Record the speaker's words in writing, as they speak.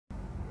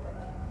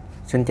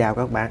Xin chào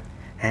các bạn.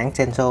 Hãng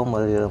Sengso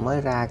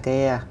mới ra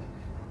cái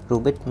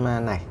Rubik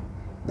này.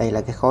 Đây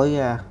là cái khối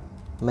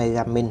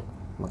Megaminx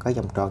mà có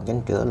vòng tròn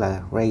chỉnh chữa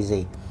là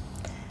Crazy.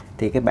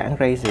 Thì cái bản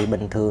Crazy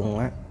bình thường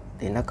á,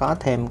 thì nó có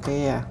thêm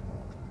cái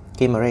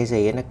khi mà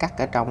Crazy nó cắt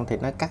ở trong thì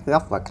nó cắt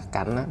góc và cắt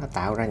cạnh đó, nó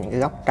tạo ra những cái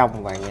góc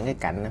trong và những cái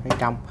cạnh ở phía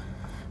trong.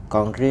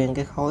 Còn riêng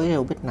cái khối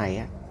Rubik này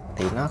á,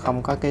 thì nó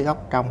không có cái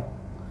góc trong,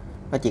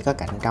 nó chỉ có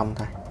cạnh trong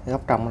thôi. Cái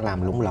góc trong nó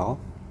làm lủng lỗ.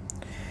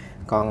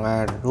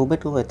 Còn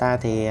Rubik của người ta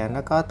thì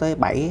nó có tới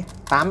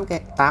 8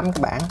 cái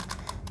bảng,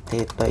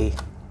 thì tùy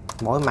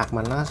mỗi mặt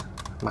mà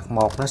mặt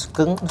một nó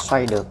cứng, nó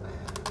xoay được,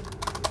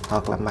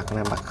 hoặc là mặt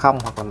này mặt không,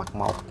 hoặc là mặt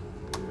một.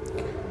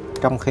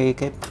 Trong khi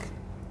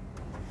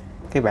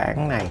cái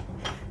bảng này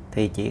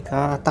thì chỉ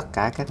có tất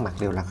cả các mặt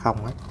đều là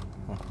không hết,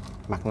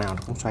 mặt nào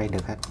nó cũng xoay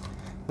được hết,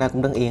 nó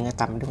cũng đứng yên, cái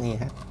tâm đứng yên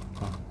hết.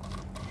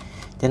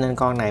 Cho nên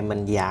con này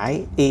mình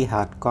giải y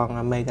hệt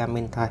con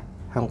Megaminx thôi,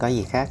 không có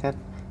gì khác hết.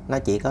 Nó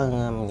chỉ có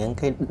những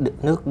cái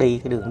nước đi,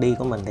 cái đường đi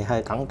của mình thì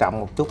hơi cẩn trọng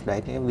một chút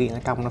để cái viên ở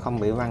trong nó không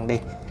bị văng đi,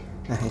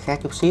 nó hơi khác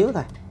chút xíu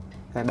thôi,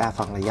 đa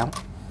phần là giống.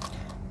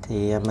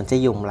 Thì mình sẽ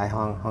dùng lại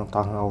hoàn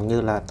toàn hầu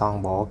như là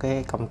toàn bộ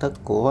cái công thức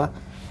của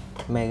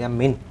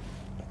Megaminx,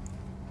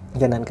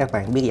 cho nên các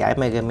bạn biết giải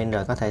Megaminx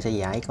rồi có thể sẽ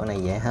giải con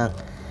này dễ hơn.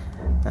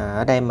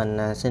 Ở đây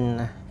mình xin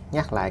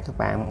nhắc lại các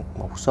bạn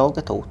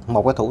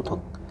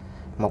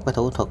một cái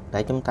thủ thuật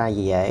để chúng ta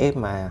dễ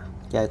mà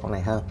chơi con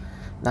này hơn.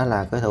 Đó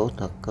là cái thủ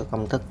thuật của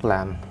công thức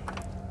làm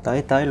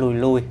tới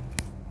lui,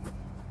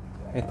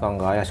 còn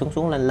gọi là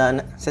xuống lên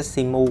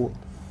Sessimu.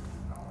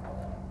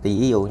 Thì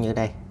ví dụ như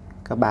đây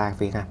có 3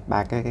 viên ha,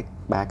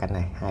 ba cạnh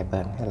này hai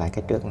bên, cái lại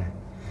cái trước này,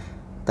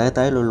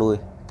 tới lui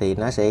thì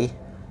nó sẽ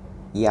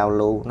giao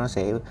lưu, nó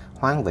sẽ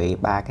hoán vị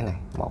ba cái này,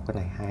 một cái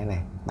này, hai cái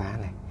này, ba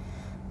này.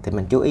 Thì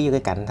mình chú ý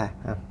với cái cạnh thôi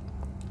ha.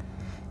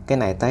 Cái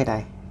này tới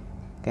đây,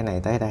 cái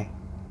này tới đây,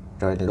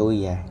 rồi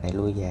lui về, này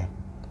lui về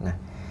nè.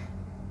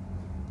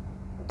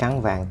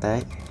 Trắng vàng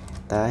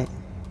tới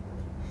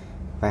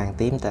vàng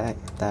tím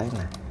tới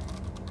nè,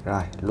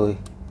 rồi lui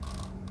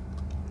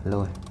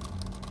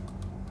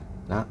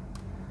đó.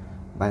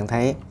 Bạn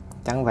thấy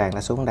trắng vàng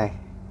nó xuống đây,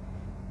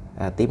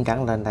 tím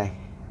trắng lên đây,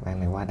 vàng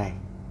này qua đây,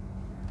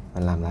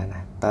 mình làm lại nè,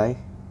 tới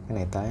cái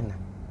này tới nè,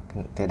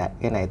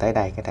 cái này tới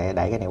đây, cái này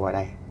đẩy cái này qua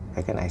đây,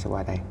 cái này sẽ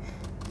qua đây,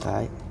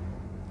 tới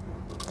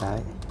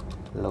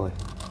lui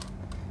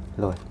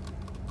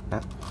đó.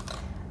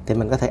 Thì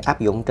mình có thể áp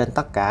dụng trên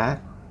tất cả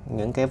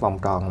những cái vòng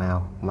tròn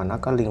nào mà nó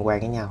có liên quan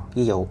với nhau.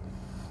 Ví dụ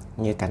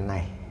như cạnh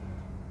này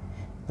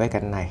với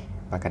cạnh này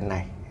và cạnh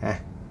này ha,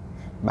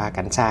 ba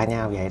cạnh xa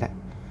nhau vậy đó.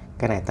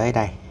 Cái này tới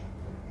đây,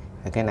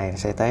 rồi cái này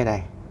sẽ tới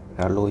đây,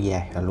 rồi lui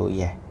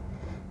về,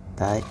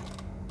 tới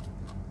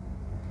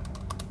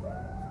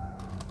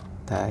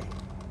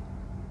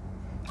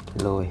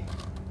lui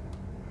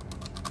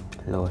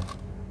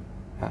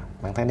đó.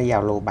 Bạn thấy nó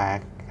giao lưu ba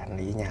cạnh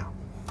này với nhau.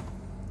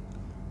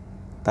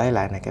 Tới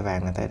lại này, cái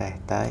vàng này tới đây,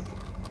 tới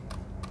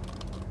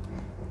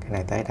cái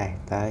này tới đây,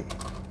 tới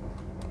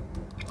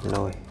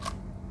lui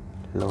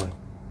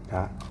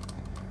đó.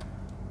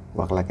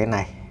 Hoặc là cái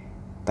này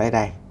tới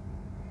đây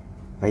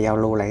và giao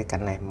lưu lại cái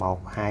cạnh này,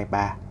 1 2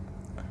 3,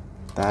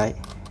 tới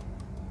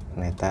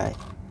này, tới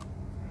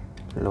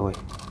lui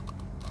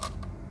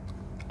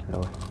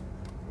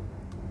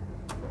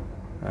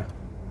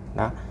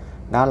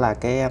đó là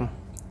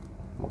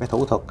một cái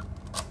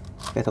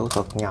thủ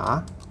thuật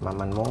nhỏ mà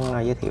mình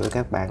muốn giới thiệu với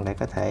các bạn để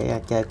có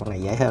thể chơi con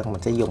này dễ hơn.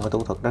 Mình sẽ dùng cái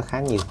thủ thuật đó khá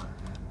nhiều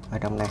ở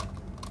trong đây.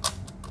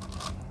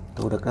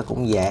 Thủ thuật đó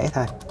cũng dễ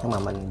thôi, nhưng mà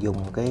mình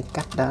dùng cái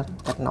cách đó,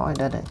 cách nói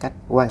đó, để cách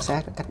quan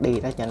sát, cách đi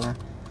đó cho nó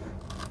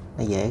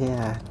dễ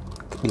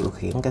điều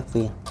khiển các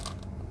viên,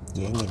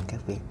 dễ nhìn các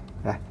viên.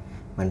 Rồi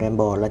mình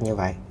rainbow lên như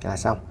vậy là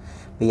xong.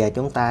 Bây giờ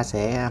chúng ta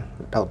sẽ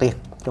đầu tiên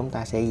chúng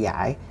ta sẽ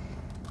giải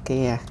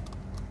cái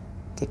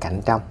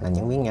cạnh trong, là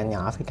những miếng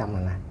nhỏ phía trong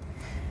này nè.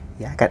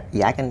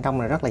 Giải cạnh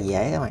trong là rất là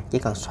dễ các bạn, chỉ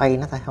cần xoay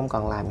nó thôi, không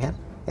cần làm gì hết.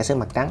 Giả sử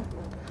mặt trắng,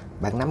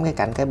 bạn nắm cái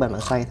cạnh cái bên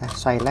bạn xoay thôi,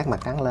 xoay lát mặt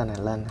trắng lên nè,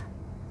 lên nè.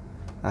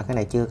 Rồi cái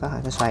này chưa có,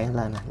 cái xoay nó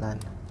lên nè, lên.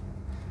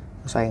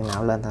 Xoay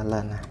nào lên thôi,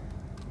 lên nè.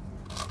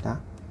 Đó.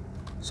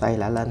 Xoay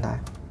lại lên thôi.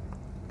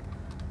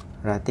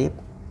 Rồi tiếp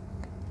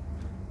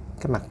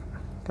cái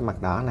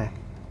mặt đỏ này,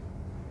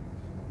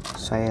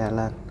 xoay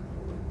lên.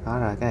 Đó,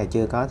 rồi cái này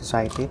chưa có,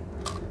 xoay tiếp.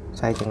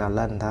 Xoay chừng nào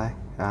lên thôi.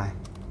 Rồi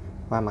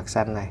qua mặt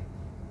xanh này,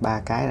 3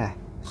 cái rồi,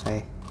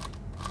 xoay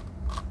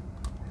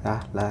đó,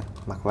 lên.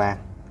 Mặt vàng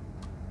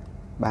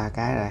 3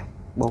 cái rồi,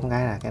 4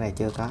 cái rồi, cái này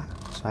chưa có,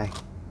 xoay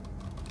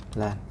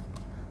lên.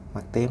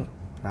 Mặt tím,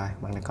 rồi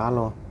mặt này có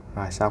luôn,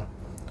 rồi xong.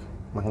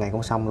 Mặt này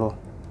cũng xong luôn.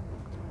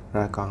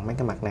 Rồi còn mấy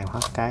cái mặt này hết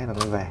cái rồi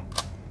mới về.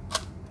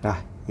 Rồi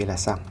vậy là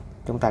xong,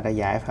 chúng ta đã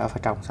giải ở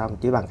phía trong xong,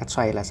 chỉ bằng cách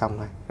xoay là xong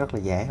thôi, rất là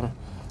dễ.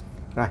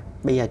 Rồi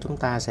bây giờ chúng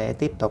ta sẽ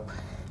tiếp tục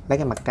lấy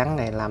cái mặt trắng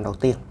này làm đầu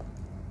tiên.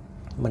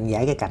 Mình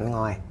giải cái cạnh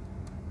ngoài.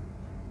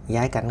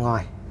 Giải cạnh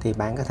ngoài thì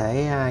bạn có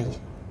thể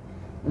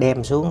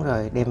đem xuống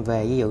rồi đem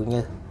về. Ví dụ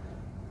như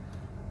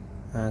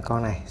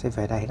con này sẽ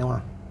về đây, đúng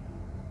không?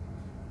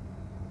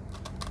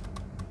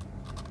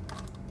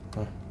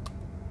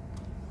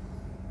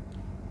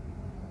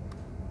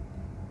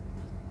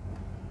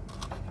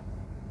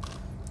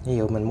 Ví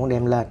dụ mình muốn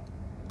đem lên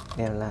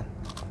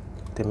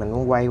thì mình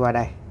muốn quay qua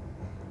đây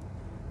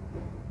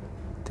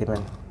thì mình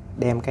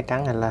đem cái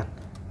trắng này lên,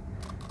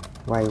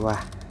 quay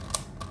qua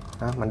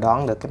đó, mình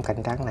đoán được cái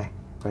cạnh trắng này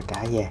rồi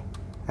trả về,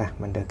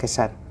 mình được cái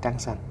xanh, trắng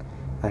xanh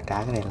rồi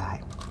trả cái này lại.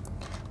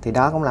 Thì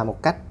đó cũng là một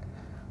cách.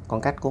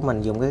 Còn cách của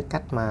mình dùng cái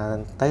cách mà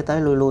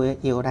tới lui lui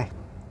vô ở đây,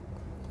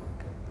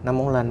 nó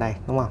muốn lên đây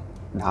đúng không,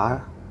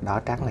 đỏ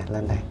trắng này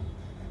lên đây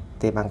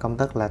thì bằng công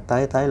thức là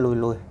tới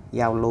lui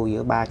giao lưu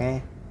giữa ba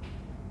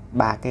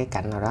cái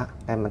cạnh nào đó.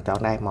 Đây mình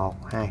chọn đây 1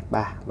 2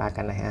 3 ba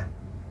cạnh này ha.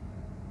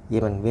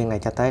 Vì mình viên này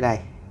cho tới đây,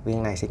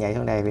 viên này sẽ nhảy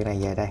xuống đây, viên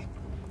này về đây,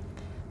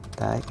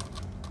 tới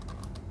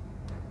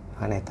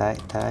cái này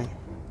tới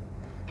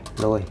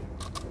lui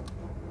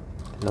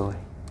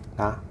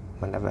đó,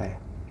 mình đã về.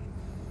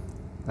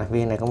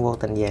 Viên này cũng vô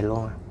tình về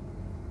luôn.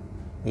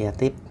 Bây giờ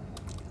tiếp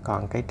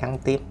còn cái trắng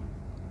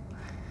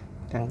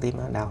tím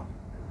ở đâu?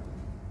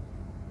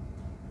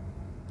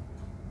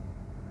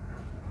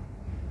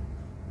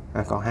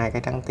 Còn hai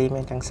cái trắng tím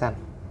với trắng xanh.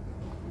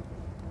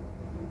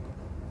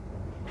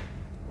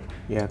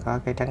 Giờ có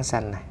cái trắng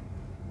xanh này,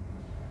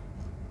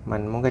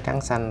 mình muốn cái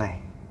trắng xanh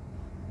này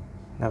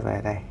nó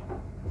về đây.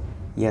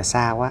 Giờ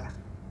xa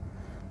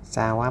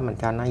quá mình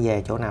cho nó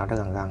về chỗ nào đó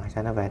gần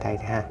cho nó về đây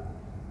ha.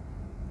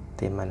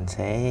 Thì mình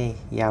sẽ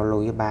giao lưu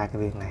với ba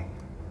cái viên này.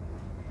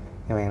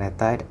 Cái viên này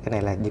tới, cái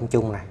này là điểm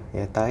chung này,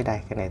 giờ tới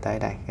đây, cái này tới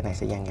đây, cái này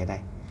sẽ dăng về đây,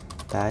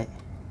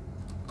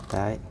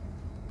 tới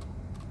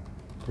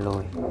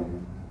lùi.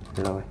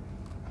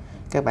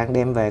 Các bạn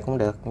đem về cũng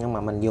được, nhưng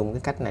mà mình dùng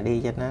cái cách này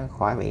đi cho nó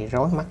khỏi bị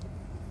rối mắt.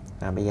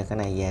 Bây giờ cái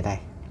này về đây,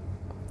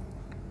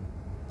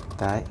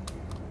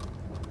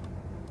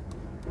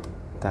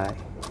 tới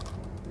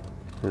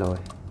lùi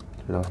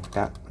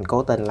đó. Mình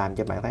cố tình làm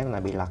cho bạn thấy là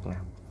bị lật nè.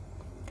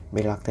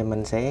 Bị lật thì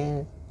mình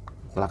sẽ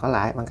lật nó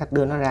lại bằng cách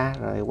đưa nó ra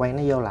rồi quay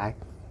nó vô lại.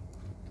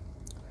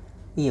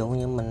 Ví dụ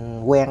như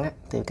mình quen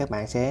thì các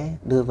bạn sẽ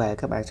đưa về,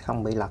 các bạn sẽ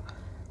không bị lật,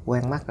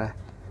 quen mắt rồi.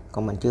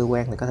 Còn mình chưa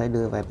quen thì có thể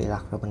đưa về bị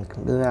lật, rồi mình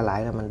đưa ra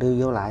lại rồi mình đưa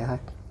vô lại thôi.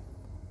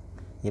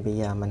 Vậy bây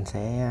giờ mình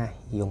sẽ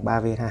dùng 3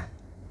 viên ha.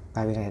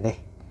 3 viên này đi.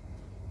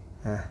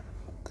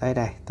 Tới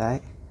đây, tới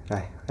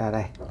rồi ra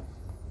đây,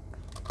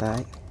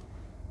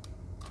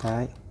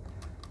 tới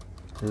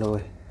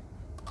lùi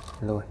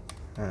nó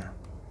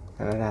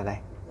ra đây.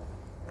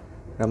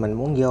 Rồi mình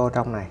muốn vô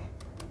trong này,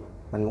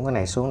 mình muốn cái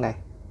này xuống đây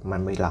mà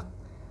bị lật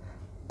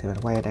thì mình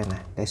quay đây nè,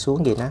 để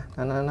xuống gì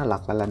nó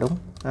lật lại là đúng.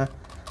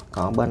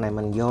 Còn bên này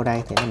mình vô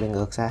đây thì nó bị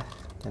ngược ra,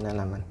 cho nên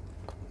là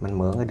mình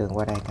mượn cái đường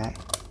qua đây cái,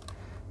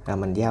 rồi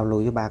mình giao lưu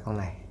với ba con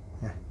này.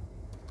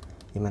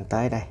 Thì mình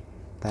tới đây,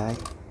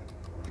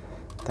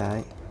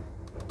 tới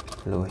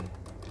lùi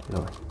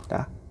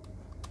đó,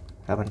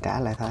 rồi mình trả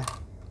lại thôi.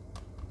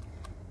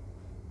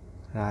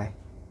 Rồi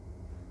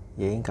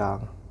vậy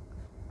còn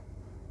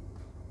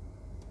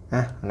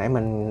hồi nãy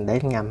mình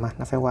để ngầm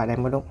nó phải qua đây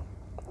mới đúng.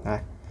 Rồi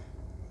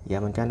giờ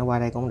mình cho nó qua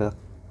đây cũng được,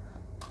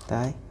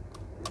 tới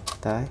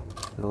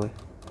lùi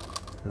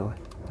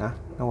đó,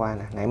 nó qua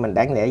nè. Nãy mình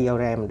đáng lẽ vô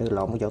đây mình đưa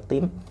lộn cái chỗ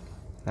tím.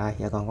 Rồi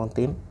giờ còn con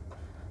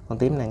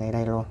tím này ngay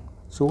đây luôn,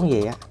 xuống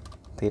gì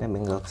thì nó bị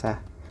ngược xa,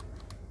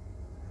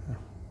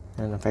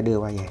 nên mình phải đưa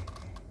qua về.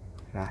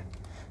 Rồi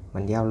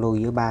mình giao lưu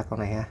với ba con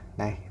này ha.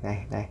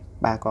 Đây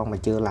ba con mà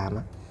chưa làm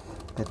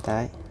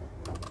tới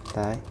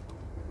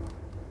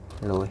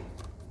lùi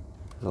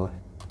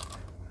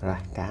rồi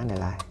trả này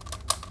lại.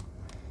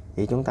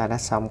 Vậy chúng ta đã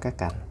xong các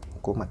cạnh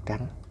của mặt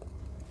trắng.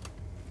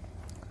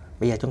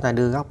 Bây giờ chúng ta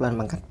đưa góc lên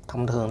bằng cách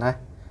thông thường thôi,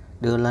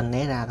 đưa lên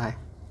né ra thôi,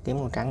 kiếm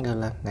con trắng đưa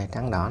lên. Này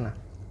trắng đỏ nè,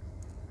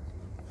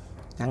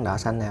 trắng đỏ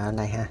xanh này ở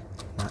đây ha.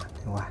 Đó,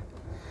 qua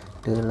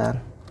đưa lên,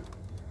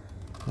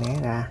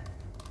 né ra,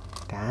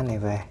 trả này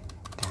về,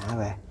 trả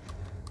về.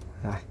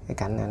 Rồi cái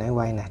cạnh này nó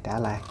quay nè, trả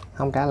lại.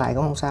 Không trả lại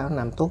cũng không sao, nó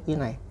nằm tuốt dưới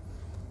này.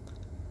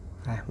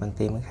 Rồi mình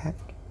tìm cái khác.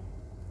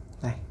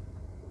 Đây,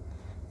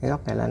 cái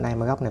góc này lên đây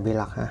mà góc này bị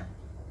lật ha.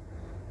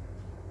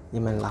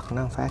 Vậy mình lật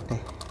nó một phát đi.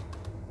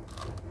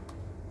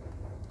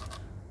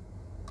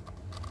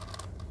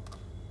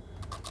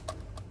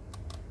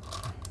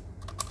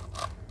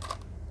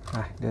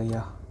 Rồi đưa vô,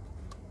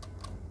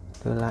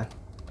 đưa lên,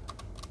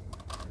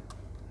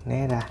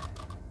 né ra.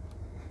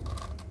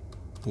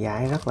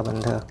 Giải rất là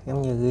bình thường,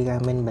 giống như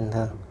Megaminx bình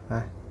thường.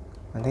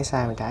 Mình thấy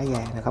sai mình trả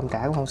về, là không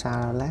trả cũng không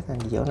sao đâu, lát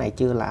chỗ này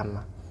chưa làm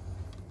mà.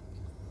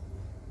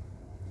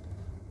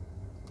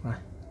 Rồi,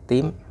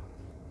 tím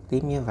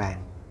với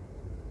vàng,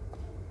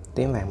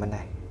 tím vàng bên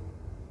đây,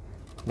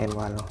 đem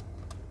qua luôn.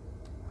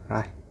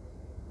 Rồi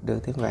đưa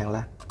tím vàng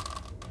lên,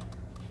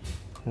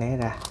 né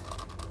ra,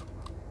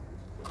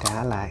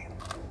 trả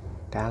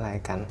lại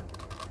cạnh,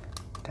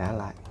 trả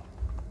lại.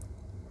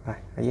 Rồi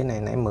ở dưới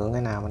này nãy mượn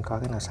cái nào mình coi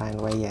cái nào sai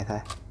mình quay về thôi.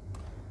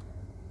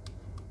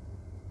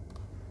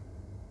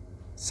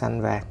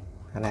 Xanh vàng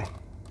ở đây,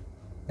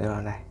 đưa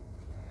vào đây,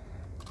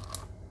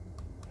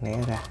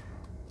 né ra,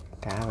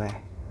 trả về.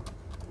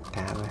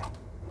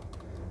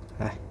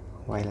 Rồi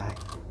quay lại.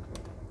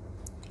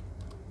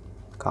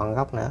 Còn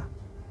góc nữa,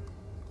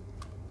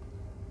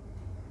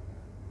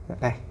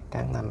 đây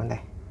trắng nằm ở đây,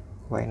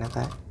 quay nó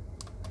tới,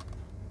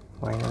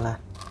 quay nó lên,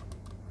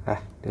 rồi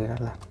đưa nó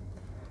lên,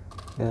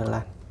 đưa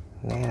lên,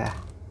 né ra,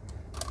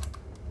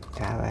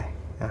 trả về.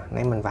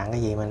 Nếu mình vặn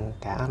cái gì mình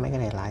trả mấy cái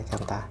này lại cho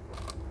người ta.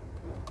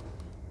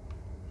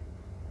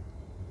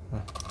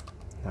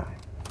 Rồi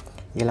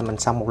vậy là mình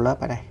xong một lớp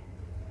ở đây.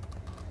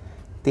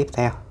 Tiếp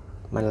theo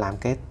mình làm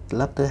cái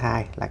lớp thứ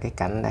hai là cái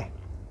cạnh đây,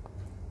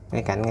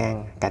 cái cạnh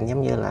ngang, cạnh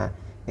giống như là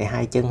để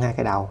hai chân, hai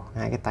cái đầu,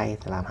 hai cái tay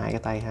thì làm hai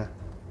cái tay ha.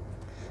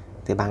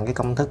 Thì bằng cái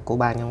công thức của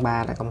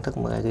 3x3 là công thức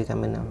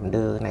Megaminx, mình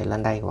đưa cái này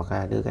lên đây hoặc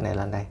là đưa cái này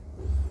lên đây.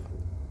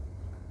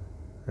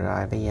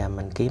 Rồi bây giờ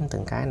mình kiếm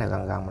từng cái nào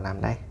gần gần mình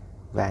làm đây.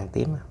 Vàng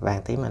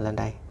tím mình lên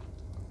đây.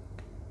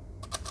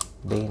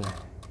 Đi nè,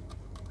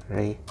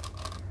 ri,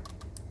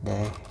 d,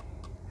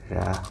 r,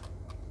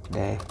 d,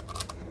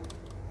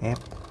 f,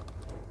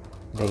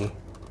 đi,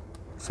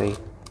 phi,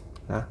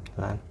 đó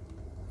lên.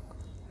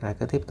 Rồi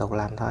cứ tiếp tục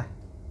làm thôi.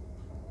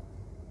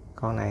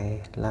 Con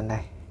này lên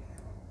đây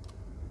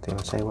thì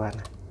mình xoay qua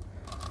nè,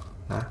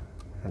 đó,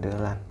 đưa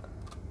lên.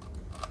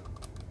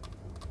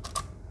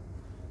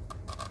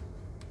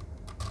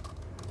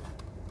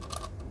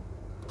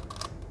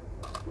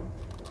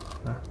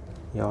 Đó,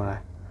 vô rồi.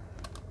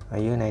 Ở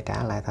dưới này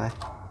trả lại thôi.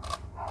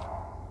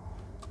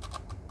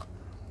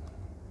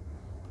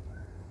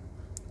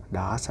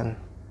 Đỏ xanh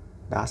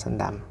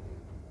đậm,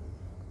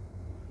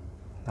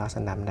 đỏ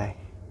xanh đậm đây.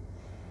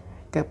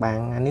 Các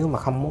bạn nếu mà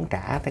không muốn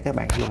trả thì các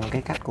bạn dùng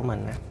cái cách của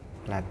mình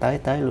là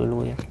tới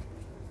lui.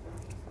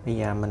 Bây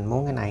giờ mình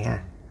muốn cái này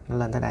ha, nó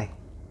lên tới đây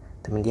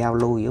thì mình giao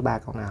lưu giữa ba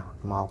con nào,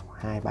 1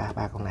 2 3,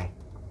 ba con này.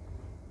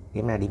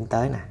 Điểm này điểm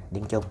tới nè,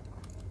 điểm chung.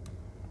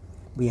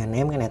 Bây giờ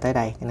ném cái này tới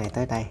đây, cái này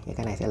tới đây,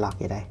 cái này sẽ lọt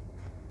về đây.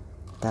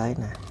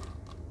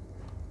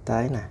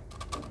 Tới nè,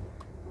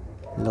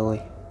 lui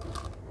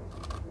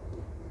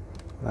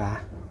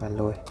và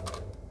lui.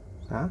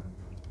 Đó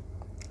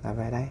là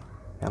về đây,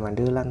 rồi mình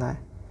đưa lên thôi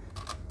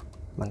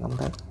bằng công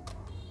thức.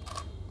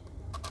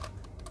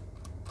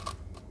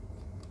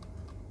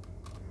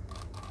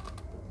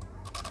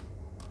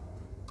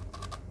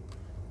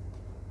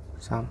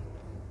 Xong.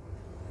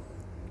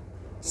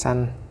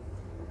 Xanh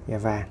và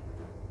vàng.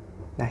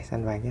 Đây,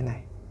 xanh vàng cái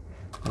này.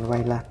 Mình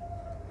quay lên.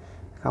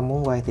 Không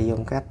muốn quay thì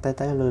dùng cách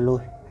tới lui.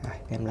 Rồi,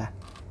 đem lên.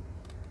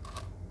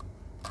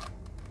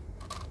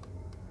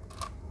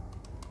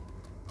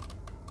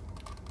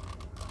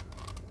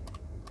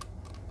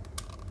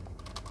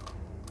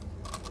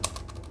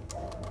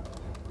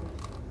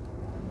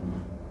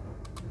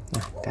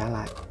 Trả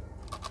lại.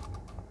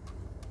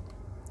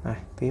 Rồi,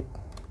 tiếp.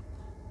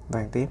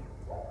 Vàng tiếp.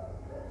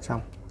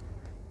 Xong.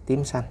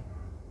 Tím xanh.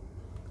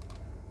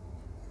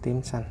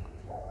 Tím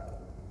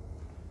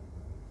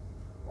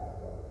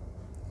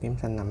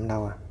xanh nằm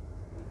đâu à?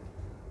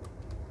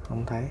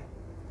 Không thấy.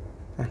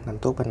 Nằm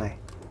tuốt bên này.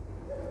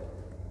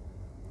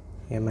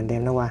 Giờ mình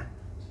đem nó qua.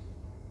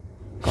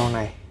 Con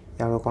này,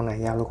 giao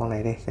lưu con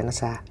này đi cho nó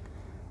xa.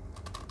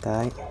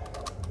 Tới.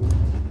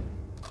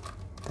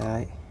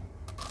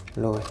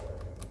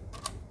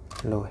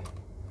 Lùi.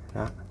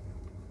 Đó.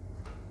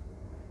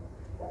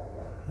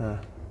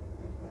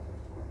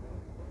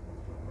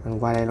 Mình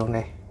qua đây luôn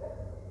đây.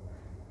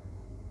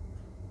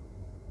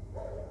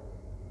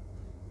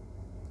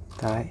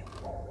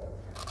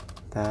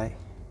 Tới.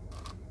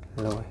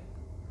 Lùi.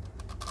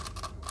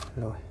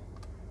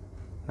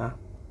 Đó.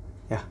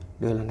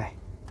 Đưa lên đây.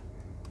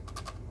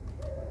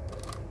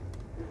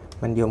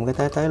 Mình dùng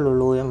cái tới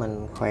lui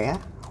mình khỏe,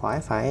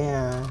 khỏi phải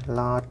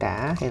lo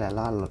trả hay là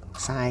lo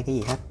sai cái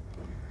gì hết.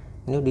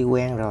 Nếu đi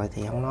quen rồi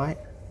thì không nói,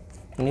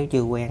 nếu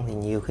chưa quen thì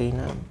nhiều khi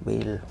nó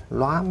bị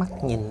lóa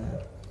mắt nhìn,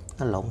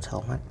 nó lộn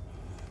xộn hết.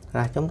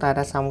 Rồi chúng ta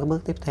đã xong cái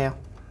bước tiếp theo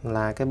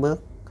là cái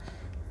bước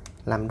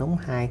làm đúng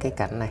hai cái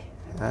cạnh này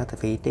ở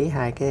vị trí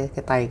hai cái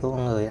tay của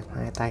con người,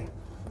 hai tay.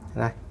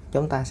 Rồi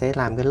chúng ta sẽ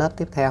làm cái lớp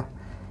tiếp theo.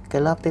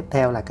 Cái lớp tiếp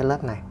theo là cái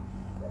lớp này.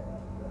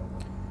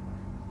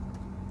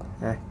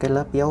 Cái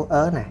lớp dấu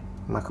ớ này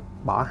mà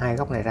bỏ hai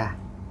góc này ra,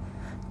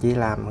 chỉ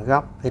làm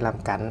góc thì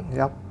làm cạnh,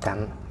 góc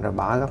cạnh, rồi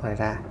bỏ góc này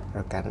ra,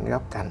 rồi cạnh,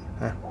 góc cạnh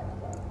ha.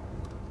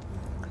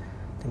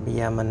 Thì bây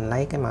giờ mình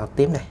lấy cái màu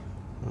tím này,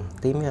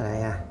 tím với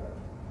lại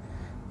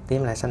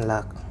tím lại xanh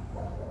lợt.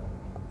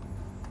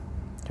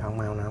 Chọn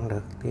màu nào không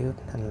được, tím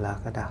xanh lợt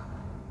ở đâu?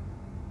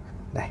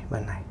 Đây,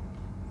 bên này.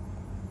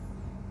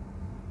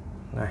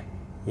 Rồi,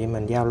 vậy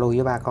mình giao lưu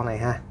với ba con này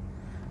ha.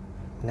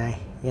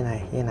 Này, với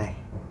này.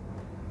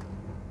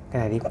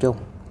 Cái này điểm chung,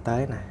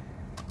 tới nè,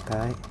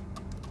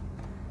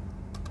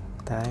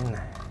 tới nè,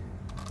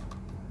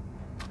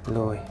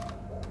 lùi.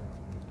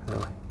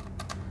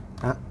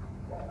 Đó,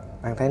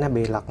 bạn thấy nó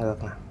bị lật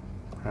ngược nè.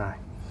 Rồi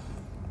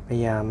bây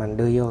giờ mình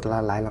đưa vô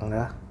lại lần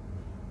nữa.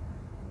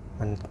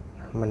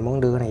 Mình muốn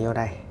đưa cái này vô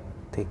đây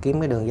thì kiếm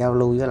cái đường giao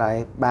lưu với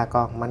lại ba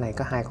con. Bên này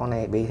có hai con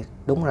này bị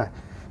đúng rồi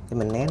thì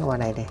mình né nó qua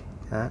đây đi.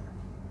 Đó,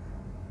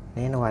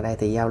 né nó qua đây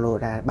thì giao lưu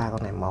ra ba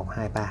con này, 1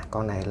 2 3.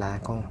 Con này là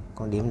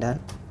con điểm đến.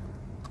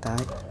 Tới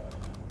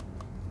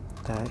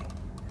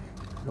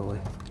lùi.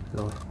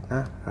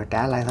 Đó, rồi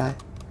trả lại thôi.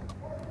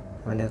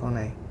 Mình được con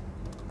này.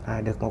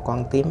 Rồi được một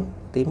con tím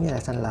với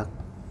lại xanh lật.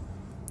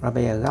 Rồi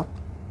bây giờ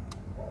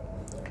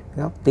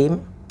góc tím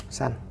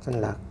xanh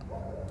lợt,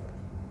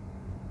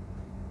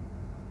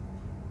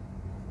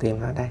 tìm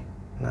nó đây,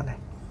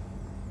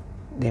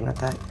 đem nó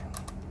tới,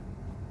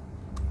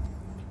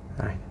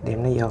 rồi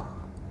đem nó vô.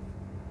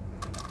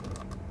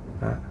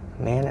 Đó,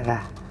 né nó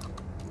ra,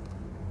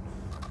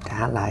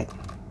 trả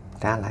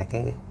lại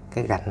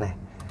cái gạch này,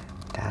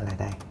 trả lại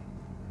đây.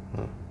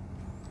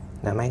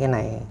 Rồi mấy cái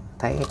này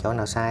thấy cái chỗ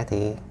nào sai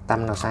thì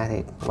tâm nào sai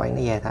thì quay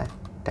nó về thôi,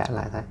 trả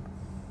lại thôi.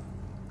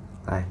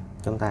 Rồi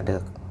chúng ta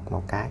được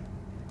một cái.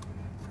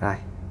 Rồi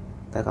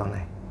tới con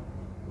này,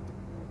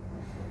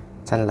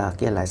 xanh lợt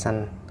với lại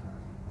xanh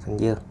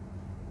dương,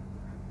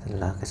 xanh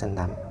lợt cái xanh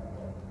đậm.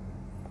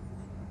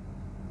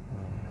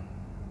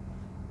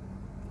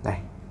 Đây,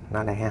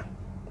 nó đây ha,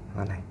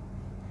 nó đây.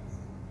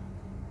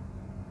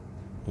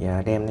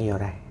 Giờ đem nó vô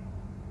đây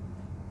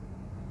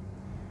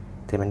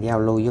thì mình giao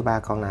lưu với ba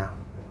con nào,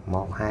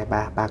 1 2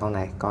 3, ba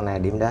con này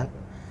điểm đến.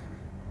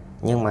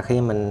 Nhưng mà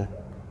khi mình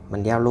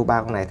giao lưu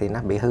ba con này thì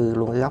nó bị hư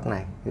luôn cái góc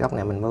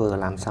này mình mới vừa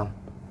làm xong.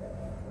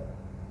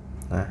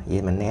 Đó,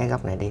 vậy mình né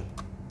góc này đi.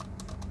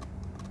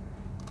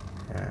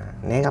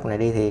 Né góc này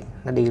đi thì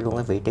nó đi luôn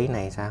cái vị trí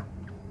này sao?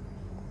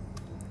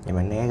 Vậy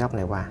mình né góc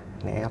này qua,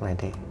 né góc này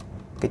đi.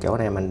 Cái chỗ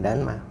này mình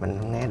đến mà mình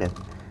không né được,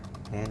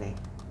 né đi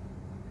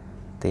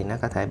thì nó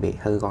có thể bị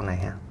hư con này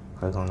ha,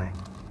 hư con này.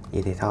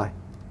 Vậy thì thôi,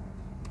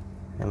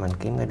 để mình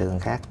kiếm cái đường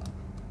khác.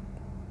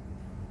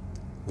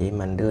 Vậy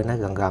mình đưa nó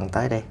gần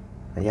tới đi,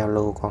 mình giao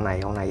lưu con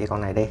này với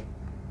con này đi,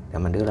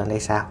 rồi mình đưa lên đây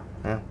sau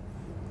ha,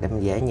 để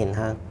mình dễ nhìn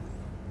hơn.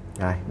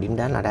 Rồi điểm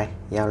đến là đây,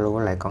 giao lưu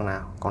với lại con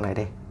nào, con này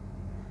đi.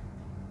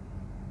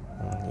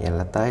 Vậy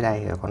là tới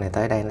đây, rồi con này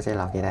tới đây nó sẽ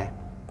lọt về đây,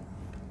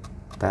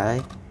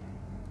 tới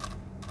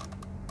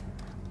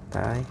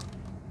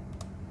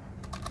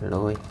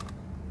lui.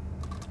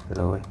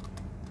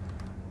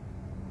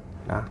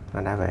 Đó,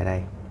 nó đã về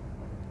đây.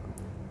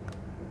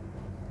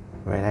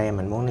 Về đây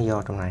mình muốn nó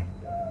vô trong này,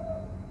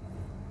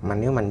 mà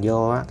nếu mình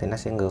vô á, thì nó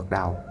sẽ ngược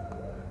đầu,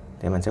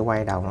 thì mình sẽ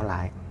quay đầu nó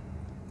lại.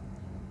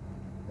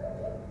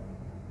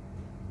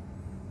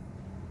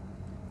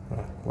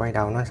 Quay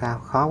đầu nó sao?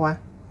 Khó quá,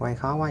 quay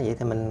khó quá. Vậy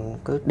thì mình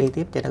cứ đi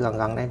tiếp cho nó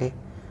gần đây đi.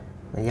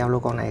 Mình giao lưu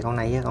con này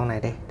với con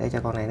này đi, để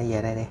cho con này nó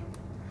về đây đi,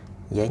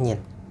 dễ nhìn.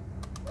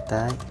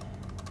 Tới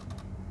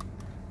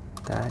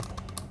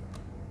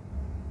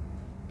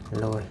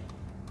lui.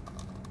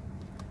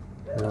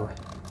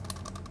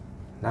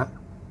 Đó,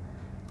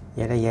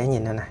 vậy đây dễ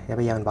nhìn rồi nè. Và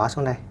bây giờ mình bỏ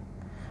xuống đây,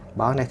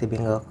 bỏ này thì bị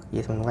ngược,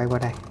 vậy thì mình quay qua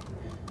đây,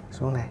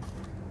 xuống đây,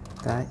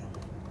 tới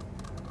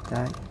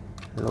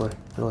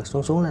lùi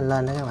xuống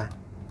lên đó các bạn.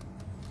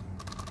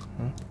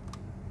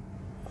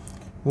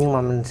 Nhưng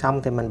mà mình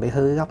xong thì mình bị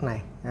hư cái góc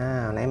này.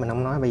 Hồi nãy mình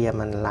không nói, bây giờ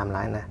mình làm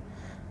lại nè,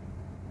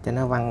 cho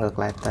nó văng ngược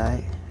lại,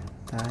 tới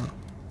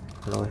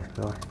lùi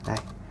đây.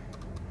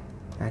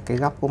 Cái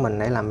góc của mình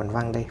nãy làm mình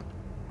văng đi,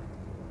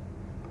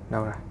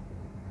 đâu rồi?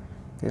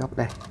 Cái góc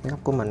đây, cái góc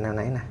của mình nào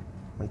nãy nè,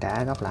 mình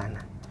trả góc lại nè.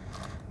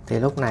 Thì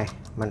lúc này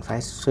mình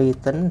phải suy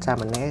tính sao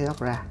mình né cái góc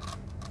ra.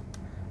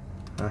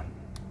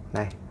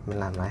 Đây mình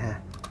làm lại ha,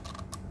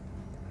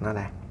 nó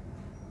đây,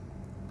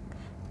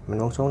 mình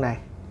muốn xuống đây,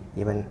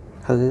 vậy mình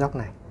hư cái góc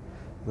này,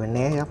 mình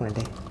né cái góc này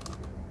đi.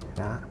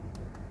 Đó,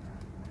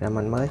 rồi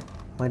mình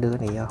mới đưa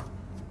cái này vô,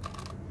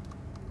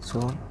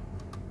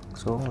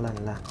 xuống lên.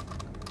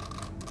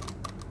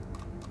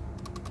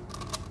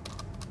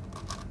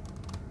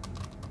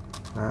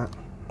 Đó,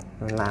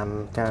 mình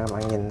làm cho các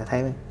bạn nhìn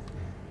thấy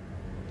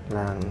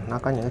là nó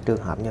có những cái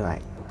trường hợp như vậy,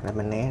 rồi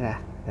mình né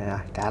ra, rồi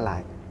trả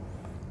lại,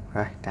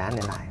 rồi trả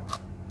này lại.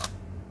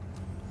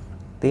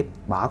 Tiếp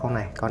bỏ con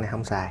này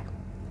không xài,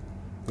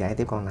 giải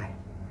tiếp con này,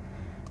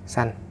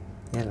 xanh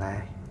với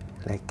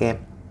lại kem,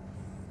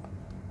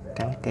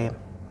 trắng kem,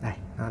 đây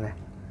nó này.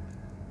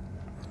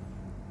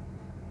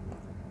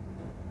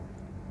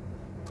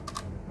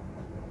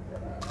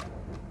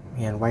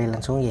 Giờ quay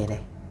lên xuống về đây,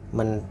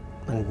 mình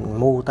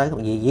mu tới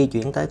cũng gì, di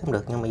chuyển tới cũng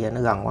được, nhưng mà giờ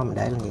nó gần quá mình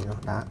để lên gì luôn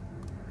đó.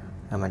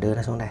 Rồi mà đưa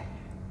nó xuống đây,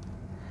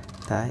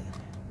 tới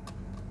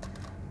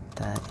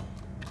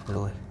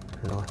lùi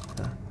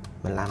đó.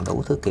 Mình làm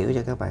đủ thứ kiểu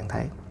cho các bạn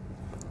thấy.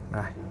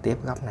 Rồi tiếp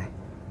góc này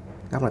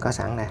có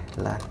sẵn nè,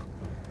 lên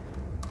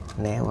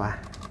né qua,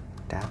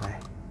 trả về.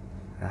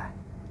 Rồi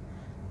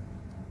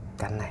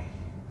cạnh này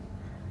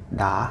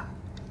đỏ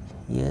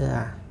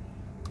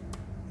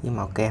với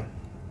màu kem,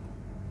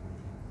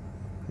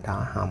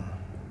 đỏ hồng,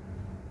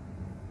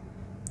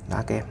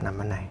 đỏ kem nằm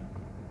bên này.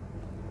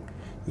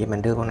 Vậy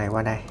mình đưa con này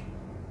qua đây,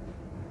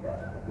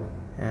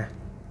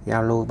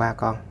 giao lưu ba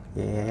con.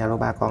 Vậy giao lưu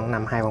ba con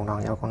nằm hai vòng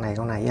tròn, giao con này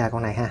với lại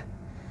con này ha.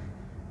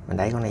 Mình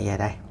đẩy con này về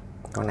đây,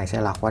 con này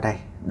sẽ lọt qua đây,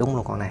 đúng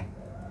luôn con này.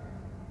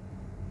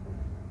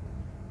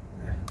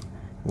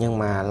 Nhưng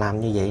mà làm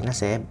như vậy nó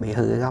sẽ bị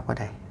hư cái góc ở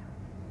đây.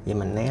 Vậy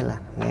mình né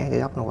cái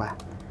góc nó qua.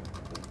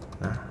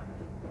 Đó,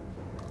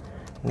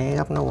 né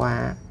góc nó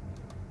qua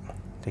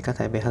thì có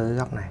thể bị hư cái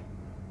góc này.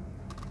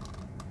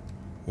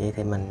 Vậy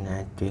thì mình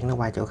chuyển nó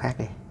qua chỗ khác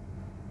đi,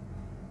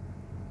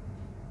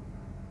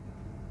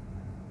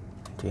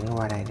 chuyển nó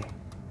qua đây đi,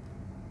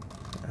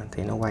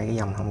 thì nó quay cái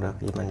vòng không được,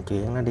 vì mình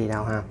chuyển nó đi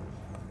đâu ha,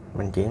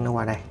 mình chuyển nó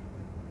qua đây,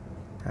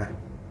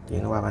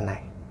 chuyển nó qua bên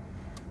này.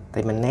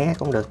 Thì mình né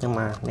cũng được, nhưng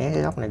mà né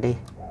cái góc này đi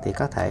thì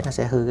có thể nó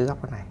sẽ hư cái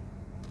góc này,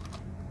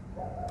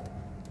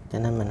 cho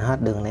nên mình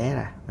hết đường né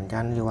ra, mình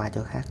cho nó đi qua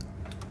chỗ khác,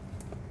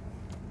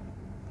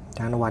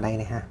 cho nó qua đây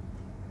này ha,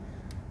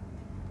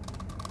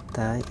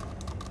 tới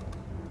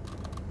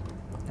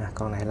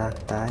con này lên,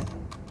 tới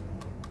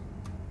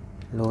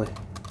lui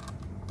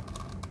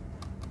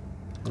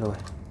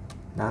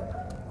đó,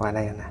 qua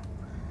đây nè.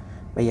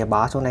 Bây giờ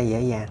bỏ xuống đây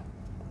dễ dàng,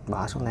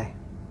 bỏ xuống đây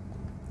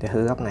thì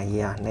hư góc này,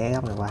 giờ né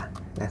góc này qua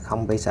nè,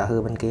 không bị sợ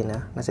hư bên kia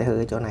nữa, nó sẽ hư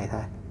cái chỗ này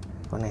thôi,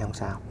 con này không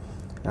sao.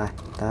 Rồi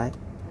tới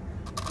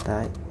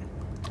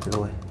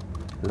lui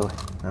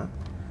đó.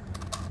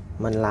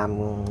 Mình làm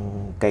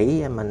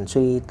kỹ, mình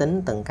suy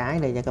tính từng cái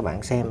đây cho các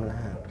bạn xem,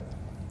 là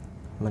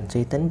mình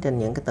suy tính trên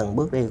những cái từng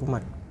bước đi của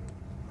mình.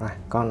 Rồi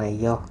con này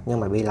vô nhưng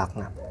mà bị lật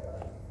nè,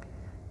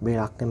 bị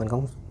lật thì mình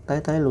cũng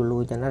tới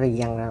lui cho nó đi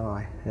văng ra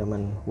ngoài, rồi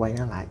mình quay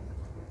nó lại.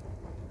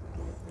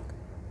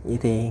 Vậy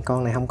thì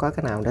con này không có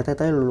cái nào để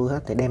tới lui hết,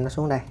 thì đem nó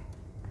xuống đây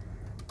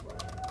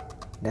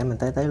để mình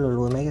tới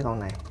lui mấy cái con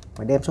này,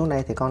 mà đem xuống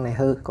đây thì con này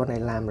hư, con này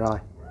làm rồi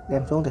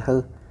đem xuống thì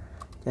hư,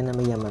 cho nên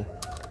bây giờ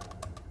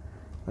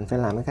mình phải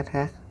làm cái cách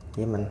khác.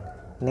 Vậy mình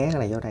né cái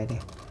này vô đây đi,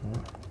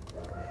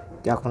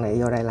 cho con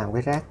này vô đây làm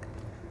cái rác,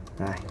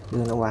 rồi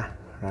đưa nó qua,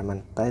 rồi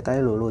mình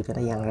tới lui cho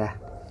nó văng ra,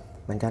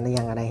 mình cho nó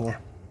văng ở đây nha,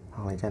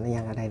 hoặc là cho nó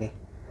văng ở đây đi,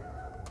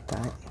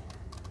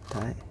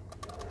 tới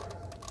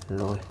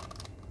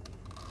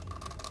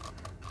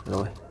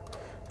lui.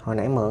 Hồi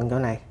nãy mượn chỗ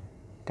này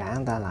trả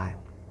người ta lại,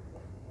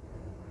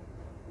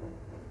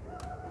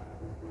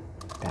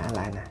 trả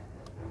lại nè,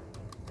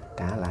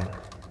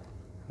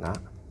 đó,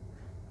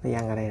 nó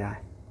văng ở đây rồi.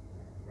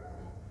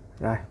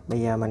 Rồi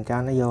bây giờ mình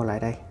cho nó vô lại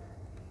đây,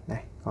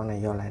 con này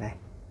vô lại đây,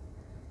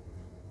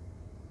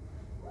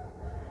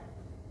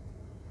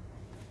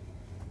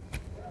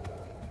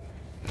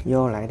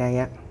 vô lại đây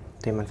á,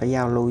 thì mình phải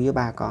giao lưu với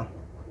ba con.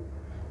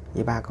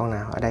 Vậy ba con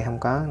nào ở đây không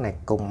có này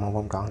cùng một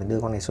vòng tròn thì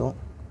đưa con này xuống,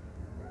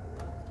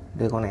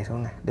 đưa con này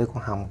xuống nè, đưa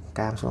con hồng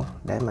cam xuống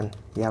để mình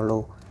giao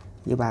lưu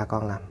với ba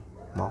con, làm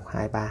 1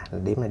 2 3 là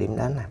điểm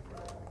đến nè.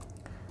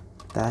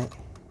 Tới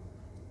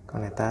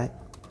con này,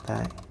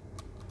 tới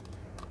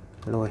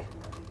lui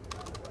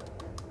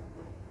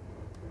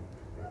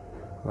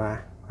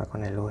và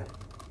con này lui,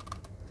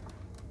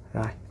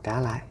 rồi trả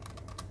lại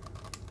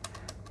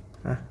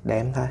đó,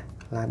 đệm thôi,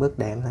 là bước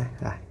đệm thôi,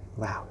 rồi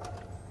vào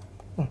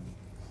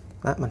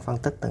đó. Mình phân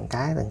tích từng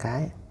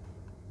cái.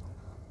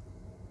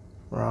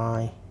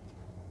 Rồi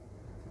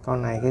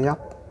con này cái góc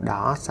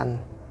đỏ, xanh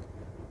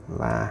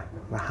và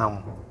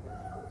hồng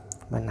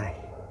bên này,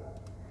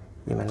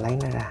 vì mình lấy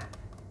nó ra,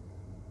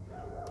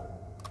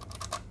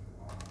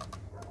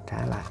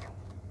 trả lại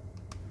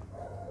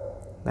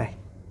đây,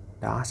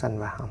 đỏ, xanh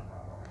và hồng,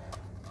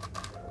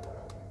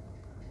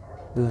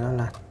 đưa nó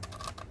lên,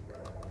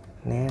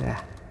 né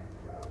ra,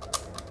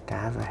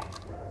 trả về,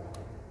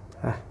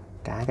 rồi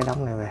trả cái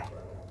đống này về.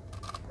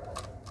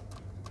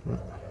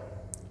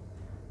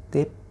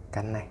 Tiếp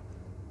cạnh này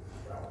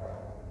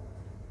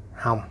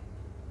hồng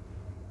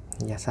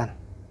và xanh,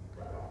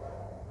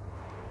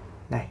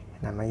 đây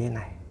nằm ở dưới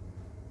này,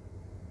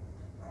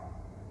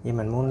 vì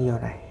mình muốn vô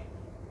đây,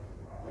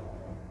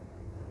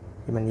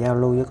 thì mình giao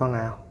lưu với con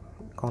nào,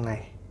 con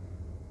này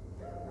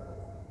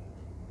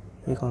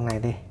với con này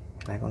đi,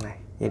 lại con này,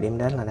 vậy điểm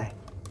đến là đây.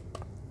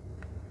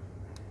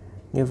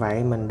 Như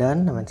vậy mình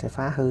đến là mình sẽ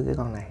phá hư cái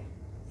con này,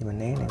 thì mình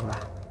né này qua,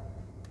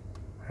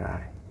 rồi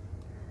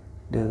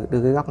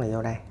đưa cái góc này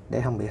vô đây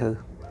để không bị hư.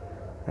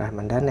 Rồi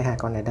mình đến đây ha,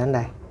 con này đến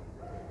đây,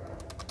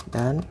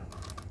 đến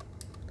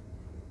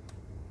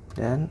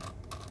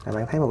là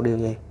bạn thấy một điều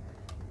gì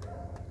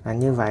là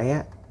như vậy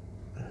á,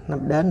 nó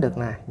đến được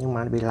nè, nhưng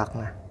mà nó bị lật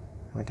nè,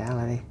 mình trả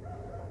lại đi,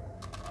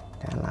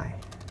 trả lại,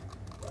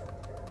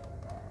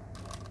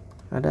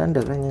 nó đến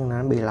được đó nhưng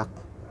mà nó bị lật.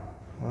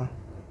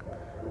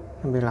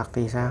 Nó bị lật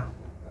thì sao,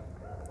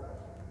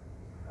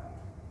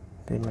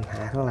 thì mình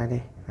hạ xuống lại đi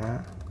đó.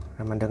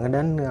 Rồi mình đừng có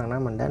đến gần đó,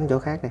 mình đến chỗ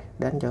khác đi,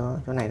 đến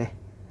chỗ này đi,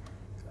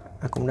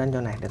 cũng đến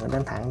chỗ này, đừng có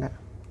đến thẳng đó,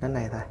 đến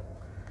đây thôi,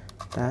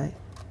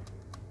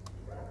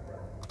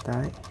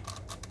 tới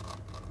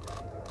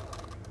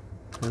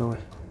lui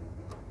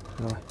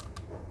rồi,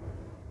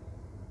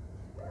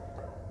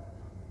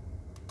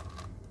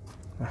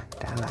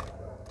 trả lại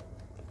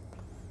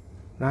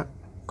đó.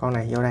 Con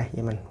này vô đây,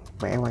 vậy mình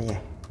vẽ qua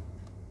về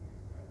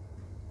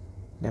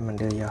để mình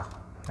đưa vô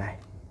đây.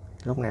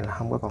 Lúc này là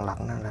không có còn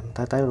lật nữa,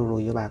 là tới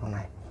lui với ba con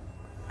này.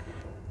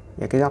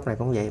 Và cái góc này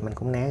cũng vậy, mình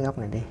cũng né góc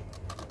này đi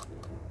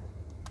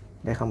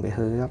để không bị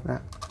hư cái góc đó.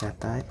 Rồi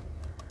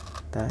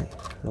tới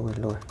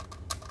lui,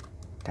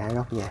 trả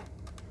góc về,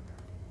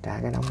 trả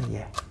cái đống này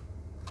về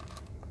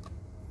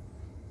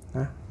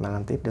đó. Mà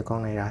làm tiếp được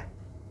con này rồi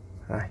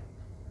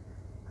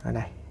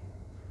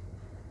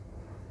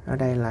ở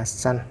đây là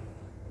xanh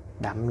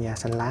đậm và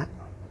xanh lá.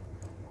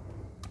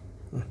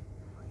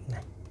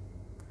 Này.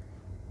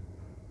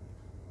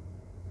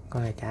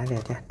 Con này trả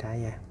về chứ, trả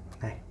về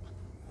đây.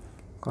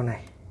 Con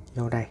này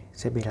vô đây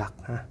sẽ bị lật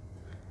ha.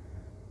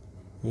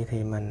 Vậy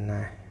thì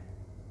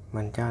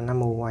mình cho nó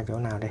mu qua chỗ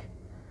nào đi,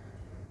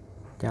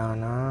 cho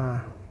nó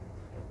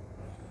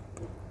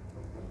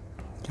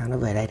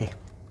về đây đi,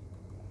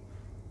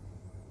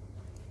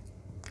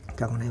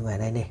 cho con này về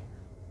đây đi.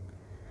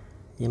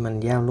 Vậy mình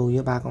giao lưu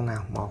với ba con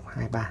nào, 1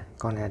 2 3,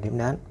 con này là điểm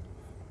đến,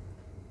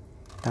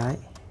 tới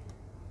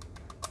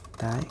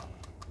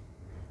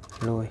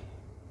lui.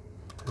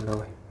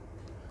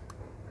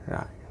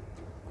 Rồi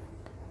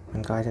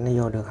mình coi cho nó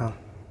vô được không,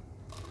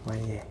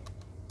 quay về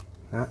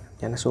đó,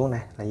 cho nó xuống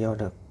này là vô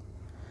được,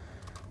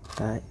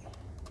 tới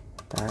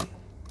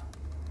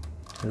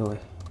lui.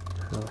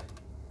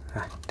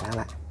 Rồi trả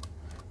lại,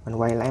 mình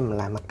quay lấy mình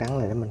làm mặt trắng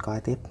này để mình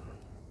coi tiếp.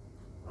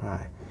 Rồi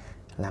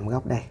làm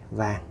góc đây,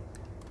 vàng,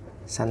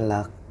 xanh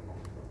lợt,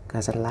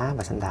 xanh lá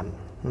và xanh đậm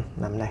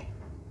nằm đây,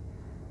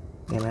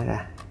 đem nó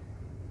ra.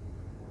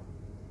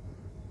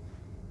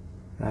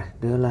 Rồi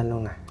đưa lên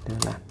luôn nè, đưa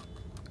lên,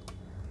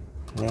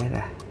 né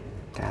ra,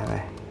 trả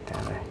về,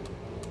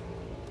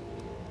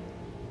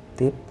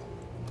 tiếp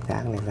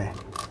trả cái này về.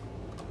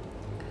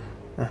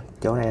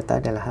 Chỗ này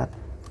tới đây là hết.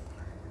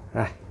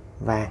 Rồi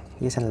vàng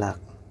với xanh lợt,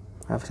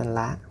 xanh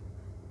lá,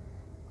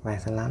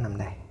 vàng xanh lá nằm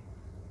đây,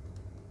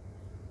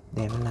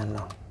 đem nó lên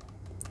luôn.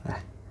 Rồi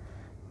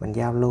mình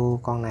giao lưu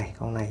con này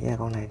với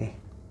con này đi,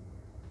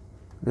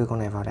 đưa con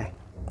này vào đây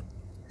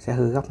sẽ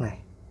hư góc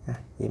này.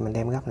 Vậy mình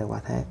đem góc này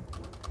qua thế.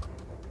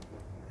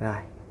 Rồi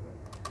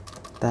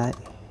tới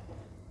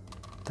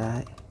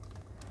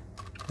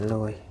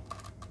lui.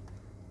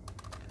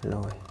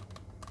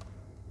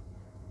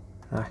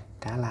 Rồi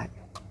trả lại.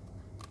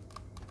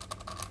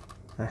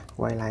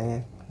 Quay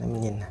lại để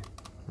mình nhìn nè.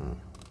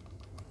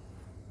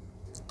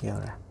 Vô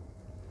ra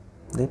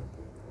tiếp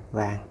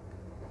vàng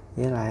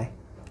với lại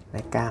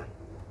cam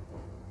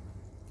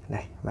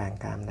đây, vàng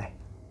cam đây,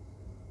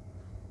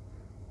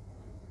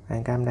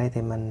 vàng cam đây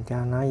thì mình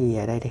cho nó gì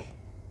về đây đi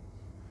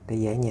để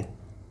dễ nhìn,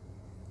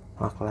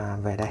 hoặc là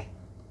về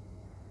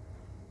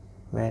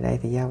đây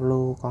thì giao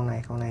lưu con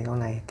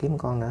này kiếm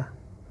con nữa,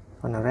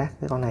 con nào rác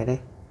cái con này đi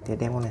thì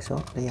đem con này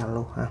xuống để giao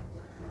lưu ha.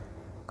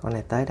 Con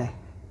này tới đây,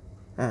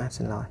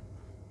 xin lỗi,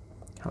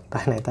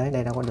 tay này tới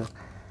đây đâu có được,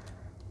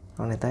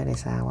 con này tới đây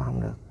xa quá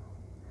không được.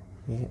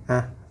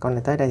 Con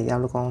này tới đây thì giao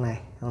lưu con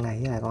này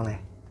với lại con này,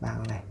 ba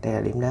con này, đây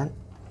là điểm đến,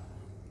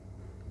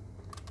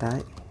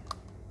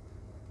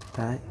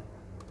 tới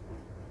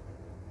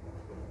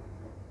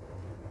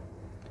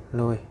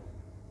lui.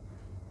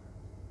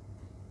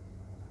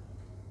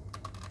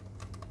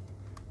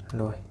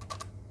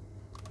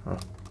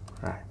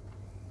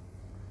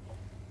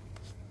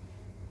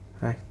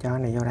 Rồi cho cái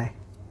này vô đây.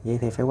 Vậy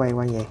thì phải quay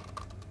qua vậy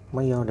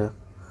mới vô được,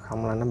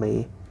 không là nó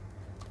bị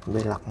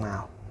lật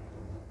màu.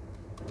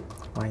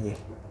 Qua gì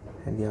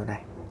vô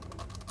đây,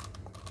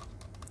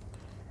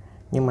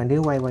 nhưng mà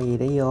nếu quay qua gì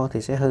để vô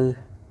thì sẽ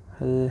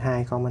hư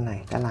hai con bên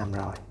này đã làm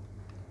rồi,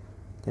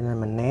 cho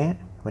nên mình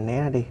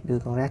né nó đi, đưa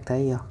con rác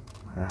thế vô.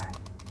 Rồi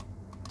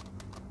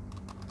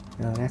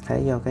đưa con rác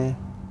thế vô cái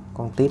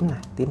con tím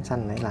này, tím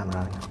xanh nãy làm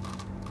rồi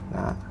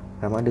đó,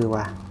 rồi mới đưa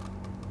qua.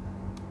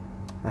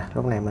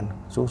 Lúc này mình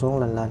xuống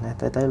lên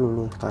tới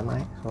lui thoải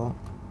mái,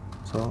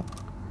 xuống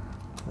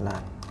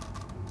lên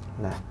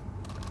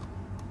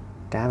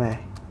trả về,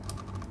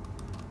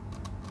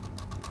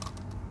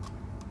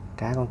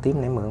 trả con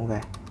tím nãy mượn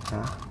về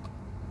đó.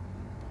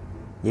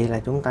 Vậy là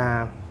chúng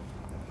ta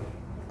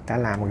đã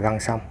làm gần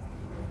xong.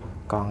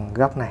 Còn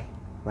góc này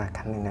và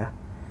cạnh này nữa,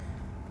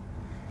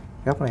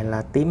 góc này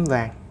là tím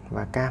vàng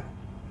và cam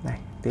đây,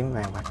 tím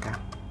vàng và cam,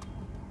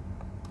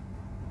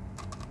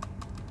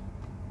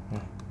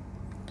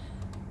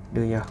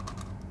 đưa vô,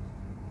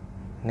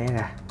 né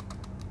ra,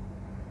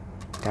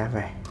 trả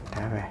về.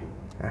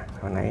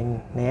 Hồi nãy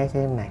né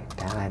cái này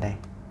trả lại đây.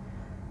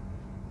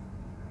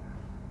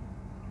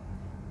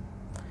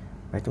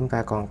 Và chúng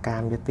ta còn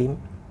cam với tím,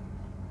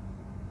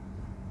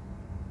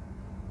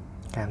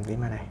 cam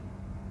tím ở đây.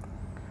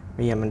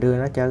 Bây giờ mình đưa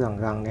nó chơi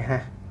gần đi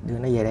ha, đưa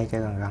nó về đây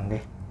chơi gần đi.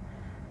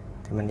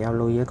 Thì mình giao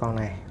lưu với con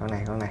này,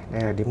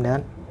 đây là điểm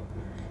đến.